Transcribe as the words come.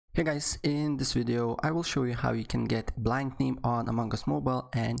Hey guys, in this video I will show you how you can get blank name on Among Us mobile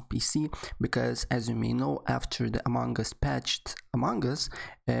and PC, because as you may know, after the Among Us patched Among Us,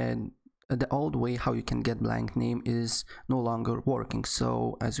 and the old way how you can get blank name is no longer working.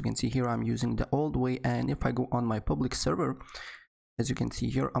 So as you can see here, I'm using the old way, and if I go on my public server, as you can see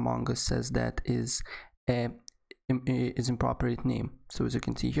here, Among Us says that is inappropriate name. So as you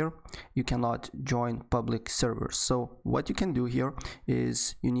can see here, you cannot join public servers. So what you can do here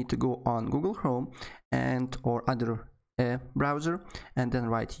is you need to go on Google Chrome and or other browser, and then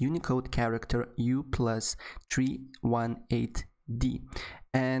write Unicode character U+318D,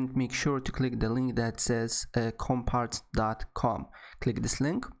 and make sure to click the link that says comparts.com. Click this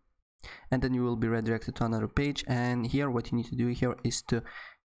link and then you will be redirected to another page, and here what you need to do here is to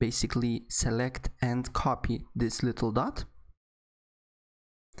basically select and copy this little dot,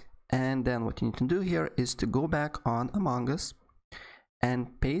 and then what you need to do here is to go back on Among Us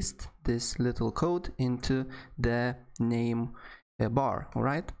and paste this little code into the name bar. All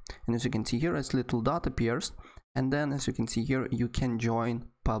right, and as you can see here, as little dot appears, and then as you can see here, you can join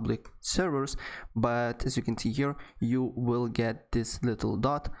public servers, but as you can see here, you will get this little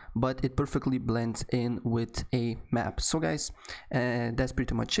dot, but it perfectly blends in with a map. So guys, that's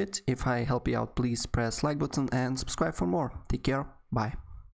pretty much it. If I help you out, please press like button and subscribe for more. Take care, bye.